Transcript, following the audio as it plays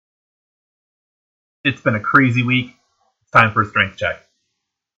It's been a crazy week. It's time for a strength check.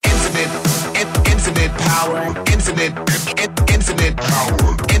 Infinite power, infinite power, infinite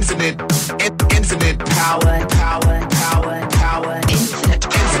power, infinite power, infinite power.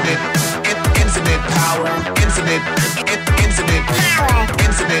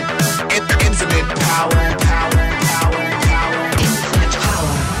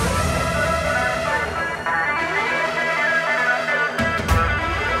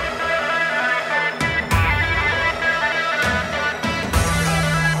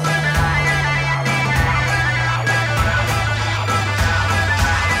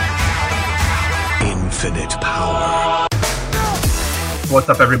 Infinite power. What's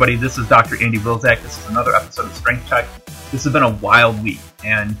up, everybody? This is Dr. Andy Wilczak. This is another episode of Strength Check. This has been a wild week,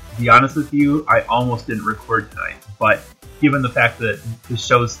 and to be honest with you, I almost didn't record tonight. But given the fact that the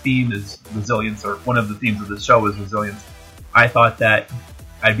show's theme is resilience, or one of the themes of the show is resilience, I thought that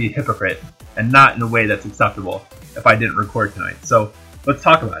I'd be a hypocrite, and not in a way that's acceptable, if I didn't record tonight. So let's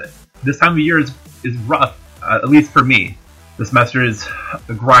talk about it. This time of year is rough, at least for me.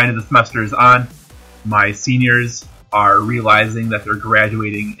 The grind of the semester is on. My seniors are realizing that they're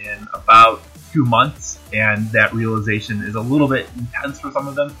graduating in about 2 months, and that realization is a little bit intense for some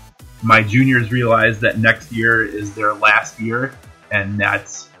of them. My juniors realize that next year is their last year, and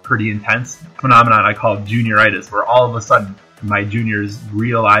that's pretty intense. Phenomenon I call junioritis, where all of a sudden my juniors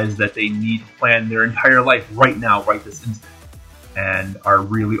realize that they need to plan their entire life right now, right this instant, and are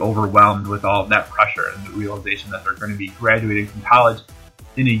really overwhelmed with all of that pressure and the realization that they're going to be graduating from college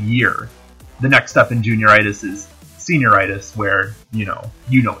in a year. The next step in junioritis is senioritis, where you know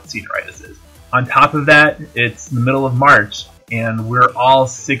what senioritis is. On top of that, it's the middle of March, and we're all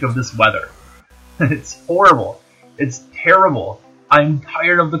sick of this weather. It's horrible. It's terrible. I'm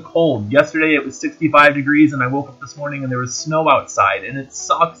tired of the cold. Yesterday it was 65 degrees, and I woke up this morning and there was snow outside, and it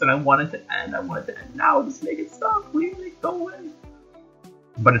sucks, and I want it to end. I want it to end now. Just make it stop. Please make it go away.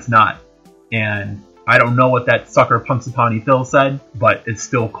 But it's not. And I don't know what that sucker Punxsutawney Phil said, but it's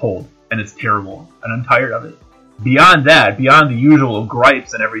still cold. And it's terrible, and I'm tired of it. Beyond that, beyond the usual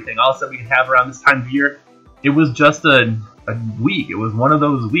gripes and everything else that we can have around this time of year, it was just a week. It was one of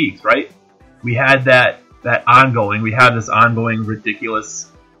those weeks, right? We had we have this ongoing ridiculous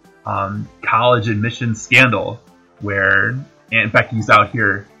college admission scandal where Aunt Becky's out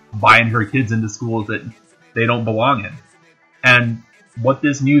here buying her kids into schools that they don't belong in. And what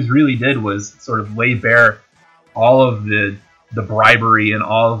this news really did was sort of lay bare all of the bribery and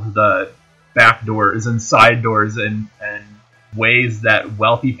all of the back doors and side doors and ways that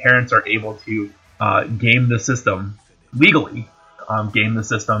wealthy parents are able to game the system, legally game the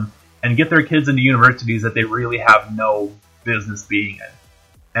system, and get their kids into universities that they really have no business being in.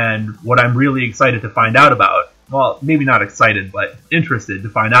 And what I'm really excited to find out about, well, maybe not excited, but interested to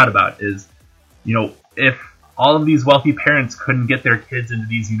find out about is, if all of these wealthy parents couldn't get their kids into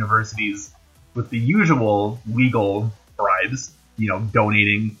these universities with the usual legal bribes,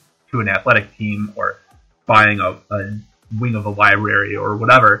 donating to an athletic team or buying a wing of a library or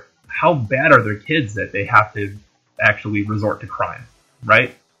whatever, how bad are their kids that they have to actually resort to crime,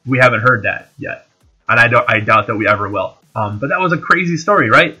 right? We haven't heard that yet, and I doubt that we ever will. But that was a crazy story,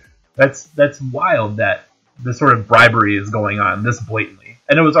 right? That's wild that this sort of bribery is going on this blatantly,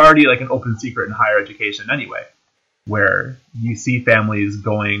 and it was already like an open secret in higher education anyway, where you see families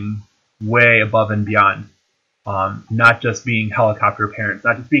going way above and beyond. Not just being helicopter parents,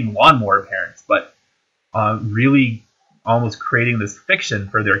 not just being lawnmower parents, but really almost creating this fiction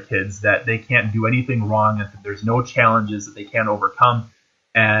for their kids that they can't do anything wrong and that there's no challenges that they can't overcome,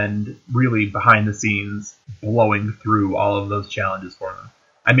 and really behind the scenes blowing through all of those challenges for them.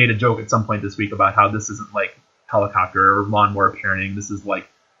 I made a joke at some point this week about how this isn't like helicopter or lawnmower parenting. This is like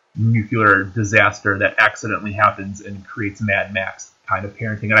nuclear disaster that accidentally happens and creates Mad Max kind of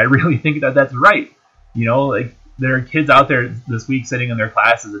parenting. And I really think that that's right. There are kids out there this week sitting in their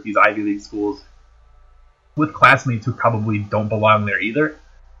classes at these Ivy League schools with classmates who probably don't belong there either,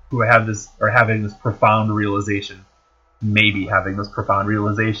 who having this profound realization, maybe having this profound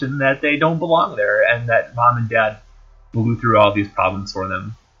realization that they don't belong there and that mom and dad blew through all these problems for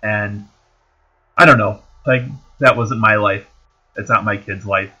them. And I don't know, that wasn't my life. It's not my kid's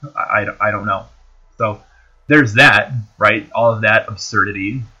life. I don't know. So there's that, right? All of that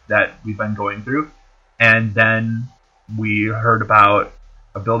absurdity that we've been going through. And then we heard about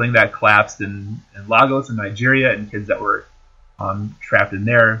a building that collapsed in Lagos in Nigeria, and kids that were trapped in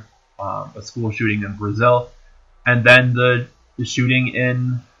there, a school shooting in Brazil, and then the shooting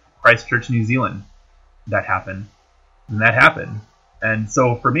in Christchurch, New Zealand that happened. And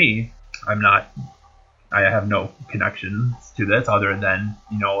so for me, I have no connections to this other than,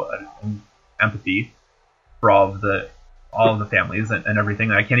 empathy for all of the families and everything.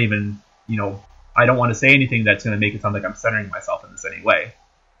 And I can't even, I don't want to say anything that's going to make it sound like I'm centering myself in this any way.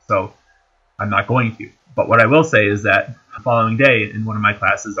 So I'm not going to. But what I will say is that the following day in one of my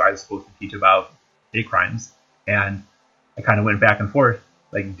classes, I was supposed to teach about hate crimes. And I kind of went back and forth,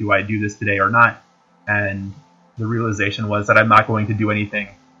 like, do I do this today or not? And the realization was that I'm not going to do anything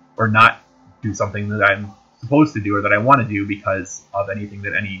or not do something that I'm supposed to do or that I want to do because of anything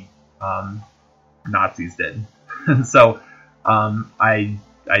that any Nazis did. So I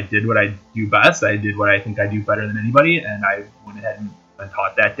did what I do best. I did what I think I do better than anybody, and I went ahead and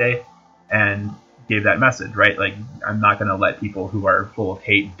taught that day and gave that message, right? Like, I'm not going to let people who are full of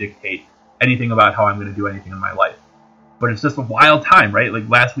hate dictate anything about how I'm going to do anything in my life. But it's just a wild time, right? Like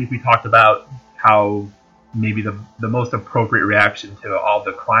last week we talked about how maybe the most appropriate reaction to all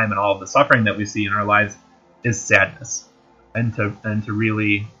the crime and all the suffering that we see in our lives is sadness, and to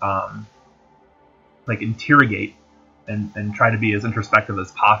really interrogate and try to be as introspective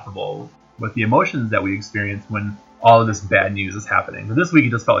as possible with the emotions that we experience when all of this bad news is happening. But this week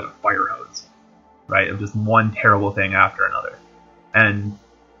it just felt like a fire hose, right? Of just one terrible thing after another. And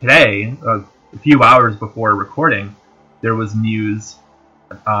today, a few hours before recording, there was news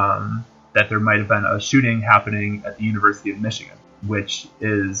that there might have been a shooting happening at the University of Michigan, which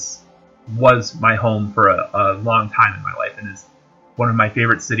was my home for a long time in my life and is one of my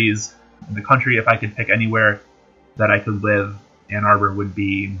favorite cities in the country. If I could pick anywhere that I could live, Ann Arbor would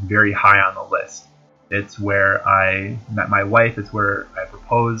be very high on the list. It's where I met my wife. It's where I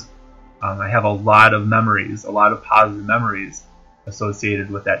proposed. I have a lot of memories, a lot of positive memories associated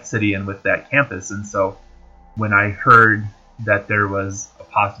with that city and with that campus. And so when I heard that there was a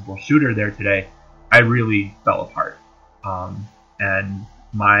possible shooter there today, I really fell apart. And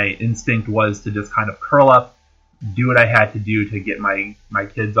my instinct was to just kind of curl up, do what I had to do to get my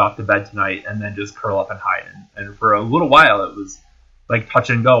kids off to bed tonight, and then just curl up and hide. And for a little while, it was like touch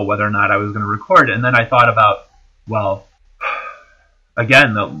and go whether or not I was going to record. And then I thought about, well,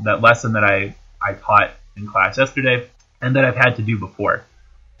 again, that lesson that I taught in class yesterday and that I've had to do before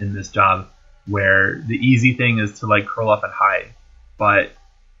in this job, where the easy thing is to like curl up and hide. But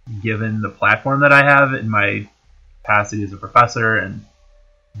given the platform that I have in my capacity as a professor and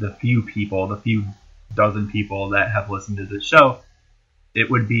the few dozen people that have listened to this show, it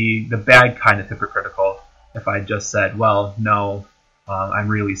would be the bad kind of hypocritical if I just said, well, no, I'm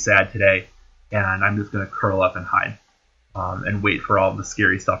really sad today and I'm just going to curl up and hide and wait for all the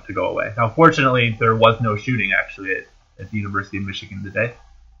scary stuff to go away. Now, fortunately, there was no shooting actually at the University of Michigan today.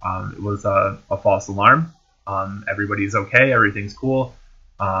 It was a false alarm. Everybody's okay. Everything's cool.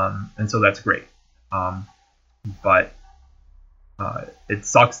 And so that's great. But it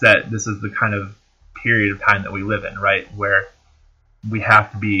sucks that this is the kind of period of time that we live in, right? Where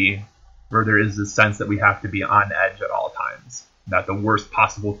there is this sense that we have to be on edge at all times. That the worst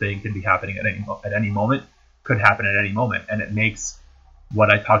possible thing can be happening at any moment, could happen at any moment. And it makes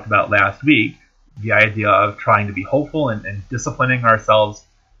what I talked about last week, the idea of trying to be hopeful and disciplining ourselves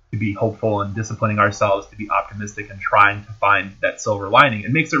to be hopeful and disciplining ourselves to be optimistic and trying to find that silver lining.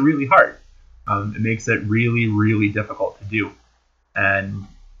 It makes it really hard. It makes it really, really difficult to do. And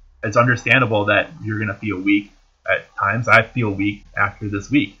it's understandable that you're going to feel weak at times. I feel weak after this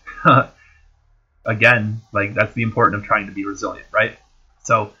week. Again, like that's the importance of trying to be resilient, right?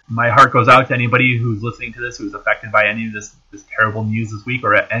 So my heart goes out to anybody who's listening to this, who's affected by any of this terrible news this week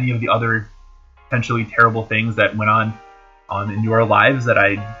or any of the other potentially terrible things that went on in your lives that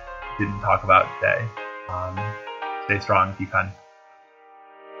I didn't talk about today. Stay strong if you can.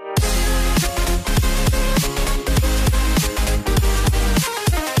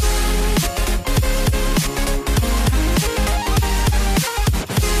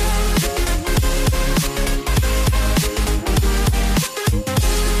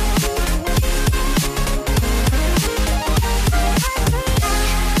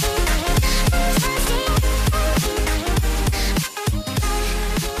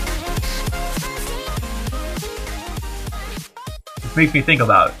 Makes me think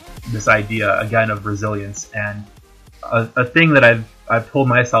about this idea again of resilience, and a thing that I've told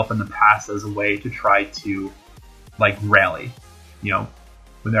myself in the past as a way to try to like rally,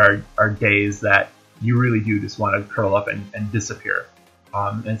 when there are days that you really do just want to curl up and disappear.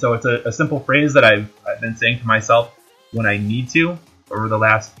 And so it's a simple phrase that I've been saying to myself when I need to over the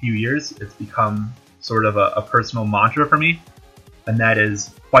last few years. It's become sort of a personal mantra for me, and that is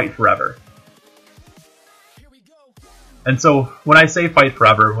fight forever. And so when I say fight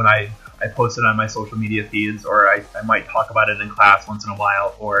forever, when I post it on my social media feeds, or I might talk about it in class once in a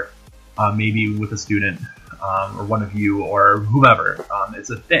while, or maybe with a student, or one of you or whomever. It's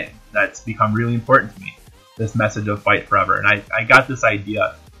a thing that's become really important to me, this message of fight forever. And I got this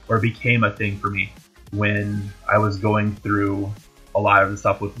idea, or it became a thing for me, when I was going through a lot of the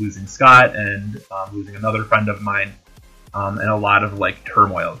stuff with losing Scott and losing another friend of mine, and a lot of like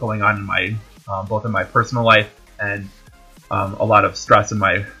turmoil going on in my both in my personal life and a lot of stress in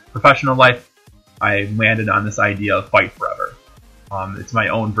my professional life. I landed on this idea of fight forever. It's my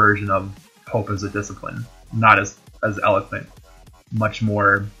own version of hope as a discipline, not as eloquent, much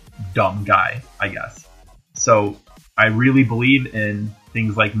more dumb guy, I guess. So I really believe in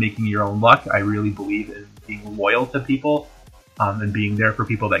things like making your own luck. I really believe in being loyal to people and being there for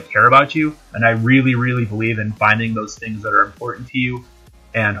people that care about you. And I really, really believe in finding those things that are important to you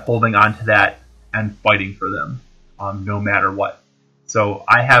and holding on to that and fighting for them, no matter what. So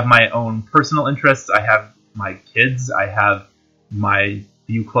I have my own personal interests. I have my kids. I have my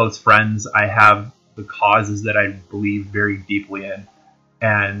few close friends. I have the causes that I believe very deeply in.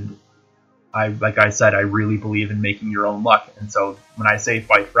 And like I said, I really believe in making your own luck. And so when I say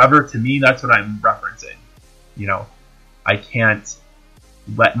fight forever, to me, that's what I'm referencing. You know, I can't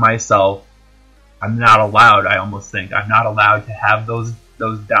let myself, I'm not allowed to have those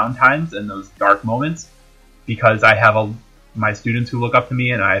down times and those dark moments, because I have my students who look up to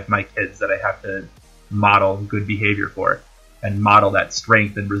me, and I have my kids that I have to model good behavior for and model that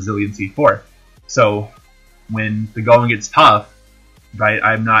strength and resiliency for. So when the going gets tough, right,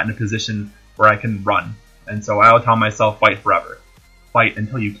 I'm not in a position where I can run. And so I'll tell myself, fight forever. Fight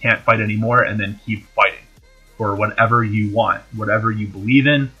until you can't fight anymore, and then keep fighting for whatever you want, whatever you believe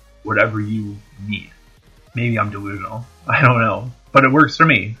in, whatever you need. Maybe I'm delusional. I don't know. But it works for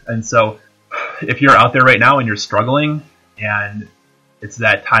me. And so if you're out there right now and you're struggling, and it's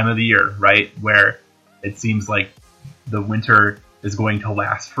that time of the year, right, where it seems like the winter is going to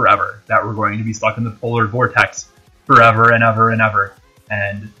last forever, that we're going to be stuck in the polar vortex forever and ever and ever,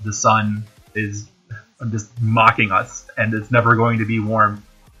 and the sun is just mocking us, and it's never going to be warm,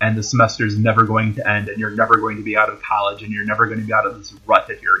 and the semester is never going to end, and you're never going to be out of college, and you're never going to be out of this rut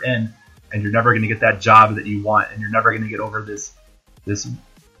that you're in, and you're never going to get that job that you want, and you're never going to get over this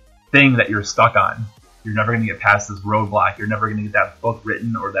thing that you're stuck on. You're never going to get past this roadblock. You're never going to get that book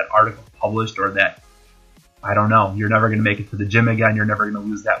written or that article published or that, I don't know, you're never going to make it to the gym again. You're never going to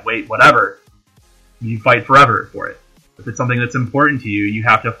lose that weight, whatever. You fight forever for it. If it's something that's important to you, you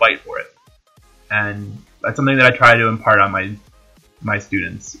have to fight for it. And that's something that I try to impart on my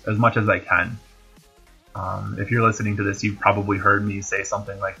students as much as I can. If you're listening to this, you've probably heard me say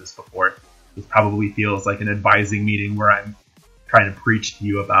something like this before. This probably feels like an advising meeting where I'm trying to preach to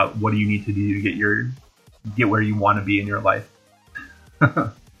you about what do you need to do to get where you want to be in your life.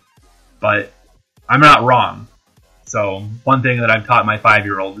 But I'm not wrong. So one thing that I've taught my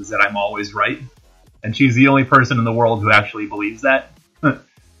 5-year-old is that I'm always right. And she's the only person in the world who actually believes that.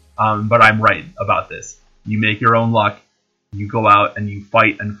 But I'm right about this. You make your own luck. You go out and you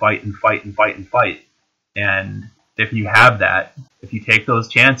fight and fight and fight and fight and fight. And if you have that, if you take those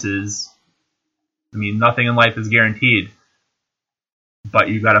chances, I mean, nothing in life is guaranteed, but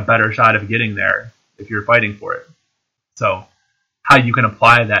you've got a better shot of getting there if you're fighting for it. So how you can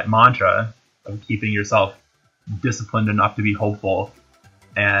apply that mantra of keeping yourself disciplined enough to be hopeful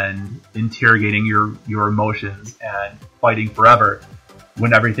and interrogating your emotions and fighting forever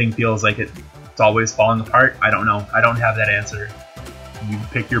when everything feels like it's always falling apart, I don't know. I don't have that answer. You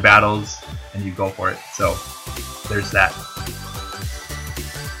pick your battles and you go for it. So there's that.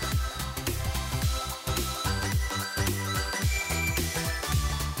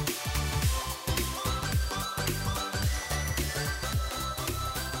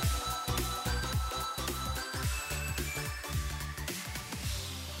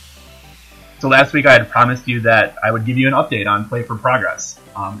 So last week I had promised you that I would give you an update on Play for Progress,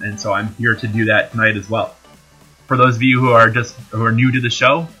 and so I'm here to do that tonight as well. For those of you who are new to the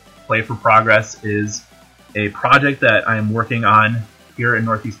show, Play for Progress is a project that I'm working on here in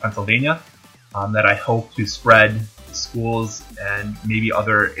Northeast Pennsylvania that I hope to spread to schools and maybe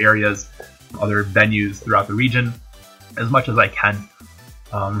other areas, other venues throughout the region as much as I can,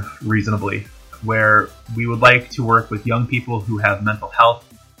 reasonably, where we would like to work with young people who have mental health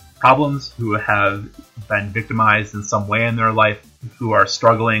problems, who have been victimized in some way in their life, who are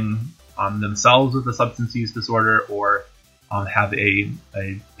struggling themselves with a substance use disorder, or have a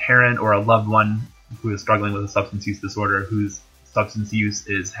parent or a loved one who is struggling with a substance use disorder, whose substance use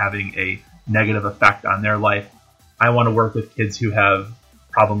is having a negative effect on their life. I want to work with kids who have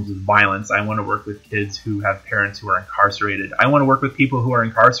problems with violence. I want to work with kids who have parents who are incarcerated. I want to work with people who are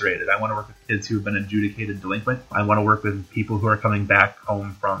incarcerated. I want to work with kids who have been adjudicated delinquent. I want to work with people who are coming back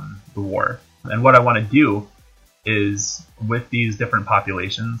home from the war. And what I want to do is with these different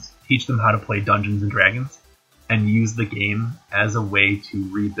populations, teach them how to play Dungeons and Dragons and use the game as a way to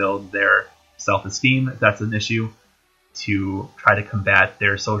rebuild their self-esteem if that's an issue, to try to combat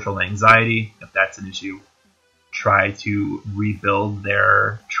their social anxiety if that's an issue, try to rebuild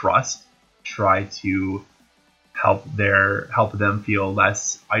their trust, try to help them feel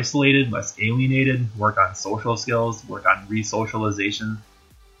less isolated, less alienated, work on social skills, work on re-socialization.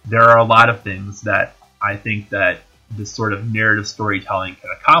 There are a lot of things that I think that this sort of narrative storytelling can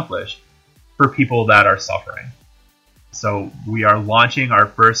accomplish for people that are suffering. So we are launching our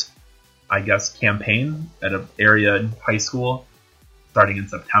first, I guess, campaign at an area high school starting in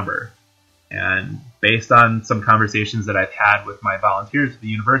September. And based on some conversations that I've had with my volunteers at the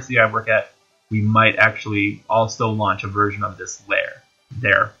university I work at, we might actually also launch a version of this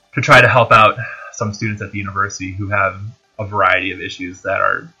there to try to help out some students at the university who have a variety of issues that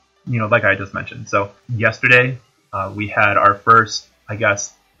are, like I just mentioned. So yesterday we had our first, I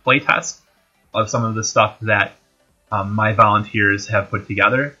guess, play test of some of the stuff that my volunteers have put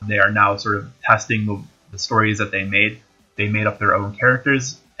together. They are now sort of testing the stories that they made. They made up their own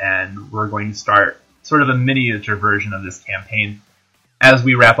characters, and we're going to start sort of a miniature version of this campaign. As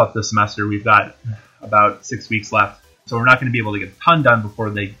we wrap up the semester, we've got about 6 weeks left, so we're not going to be able to get a ton done before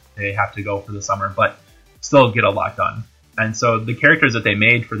they have to go for the summer, but still get a lot done. And so the characters that they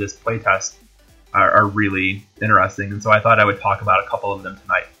made for this playtest are really interesting, and so I thought I would talk about a couple of them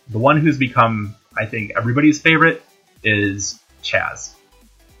tonight. The one who's become, I think, everybody's favorite is Chaz.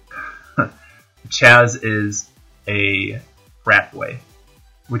 Chaz is a frat boy,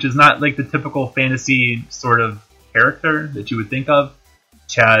 which is not like the typical fantasy sort of character that you would think of.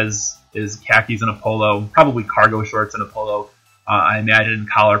 Chaz is khakis and a polo, probably cargo shorts and a polo. I imagine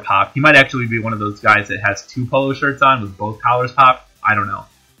collar popped. He might actually be one of those guys that has two polo shirts on with both collars popped. I don't know.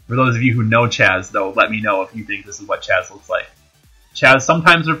 For those of you who know Chaz, though, let me know if you think this is what Chaz looks like. Chaz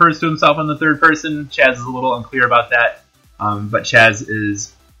sometimes refers to himself in the third person. Chaz is a little unclear about that. But Chaz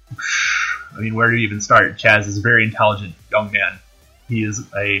is, where do you even start? Chaz is a very intelligent young man. He is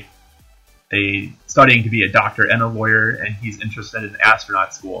studying to be a doctor and a lawyer, and he's interested in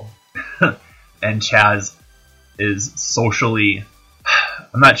astronaut school. And Chaz is socially,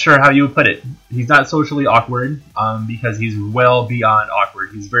 I'm not sure how you would put it. He's not socially awkward, because he's well beyond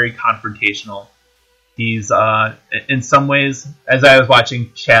awkward. He's very confrontational. He's, in some ways, as I was watching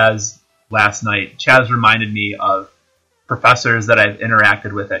Chaz last night, Chaz reminded me of professors that I've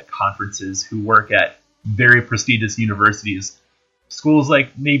interacted with at conferences who work at very prestigious universities. Schools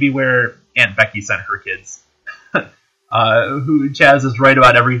like maybe where Aunt Becky sent her kids. Who Chaz is right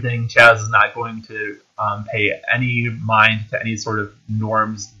about everything. Chaz is not going to pay any mind to any sort of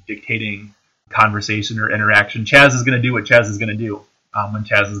norms dictating conversation or interaction. Chaz is going to do what Chaz is going to do when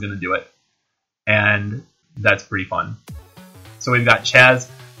Chaz is going to do it. And that's pretty fun. So we've got Chaz.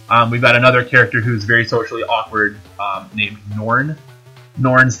 We've got another character who's very socially awkward named Norn.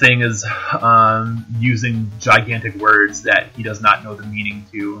 Norn's thing is using gigantic words that he does not know the meaning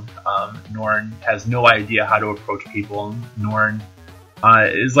to. Norn has no idea how to approach people. Norn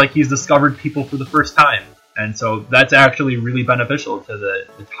is like he's discovered people for the first time. And so that's actually really beneficial to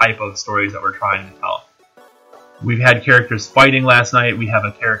the type of stories that we're trying to tell. We've had characters fighting last night. We have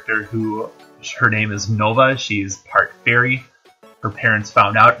a character who, her name is Nova. She's part fairy. Her parents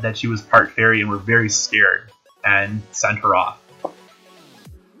found out that she was part fairy and were very scared and sent her off.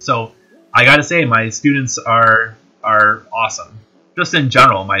 So I gotta say, my students are awesome. Just in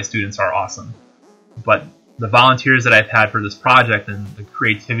general, my students are awesome. But the volunteers that I've had for this project and the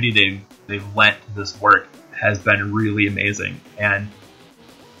creativity they've lent to this work has been really amazing. And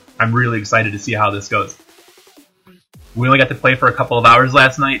I'm really excited to see how this goes. We only got to play for a couple of hours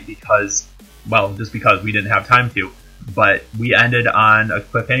last night because we didn't have time to. But we ended on a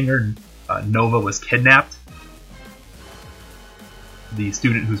cliffhanger. Nova was kidnapped. The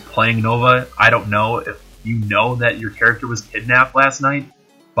student who's playing Nova, I don't know if you know that your character was kidnapped last night,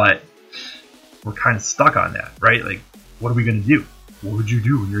 but we're kind of stuck on that, right? Like, what are we going to do? What would you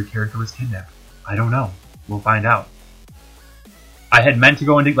do when your character was kidnapped? I don't know. We'll find out. I had meant to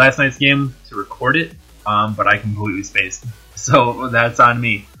go into last night's game to record it, but I completely spaced. So that's on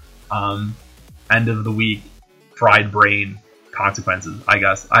me. End of the week, Fried Brain Consequences, I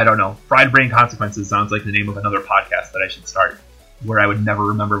guess. I don't know. Fried Brain Consequences sounds like the name of another podcast that I should start, where I would never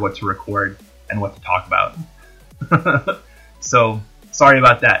remember what to record and what to talk about. So, sorry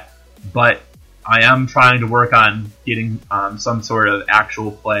about that. But I am trying to work on getting some sort of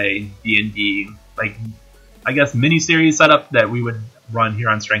actual play D&D, like, I guess, mini-series setup that we would run here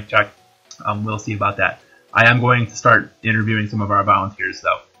on Strength Check. We'll see about that. I am going to start interviewing some of our volunteers,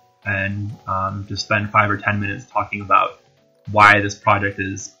 though. and just spend 5 or 10 minutes talking about why this project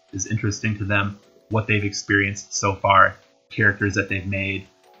is interesting to them, what they've experienced so far, characters that they've made,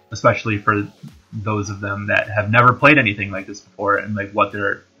 especially for those of them that have never played anything like this before, and like what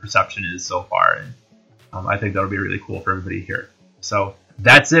their perception is so far. And I think that'll be really cool for everybody here. So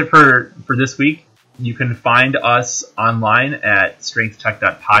that's it for this week. You can find us online at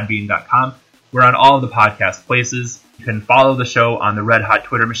strengthcheck.podbean.com. We're on all of the podcast places. You can follow the show on the Red Hot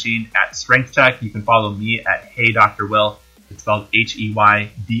Twitter machine at StrengthCheck. You can follow me at Hey Dr. Will. It's spelled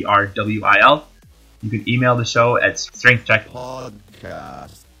HEYDRWIL. You can email the show at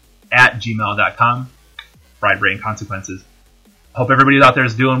strengthcheckpodcast@gmail.com. Fried Brain Consequences. Hope everybody out there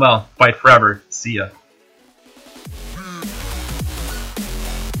is doing well. Fight forever. See ya.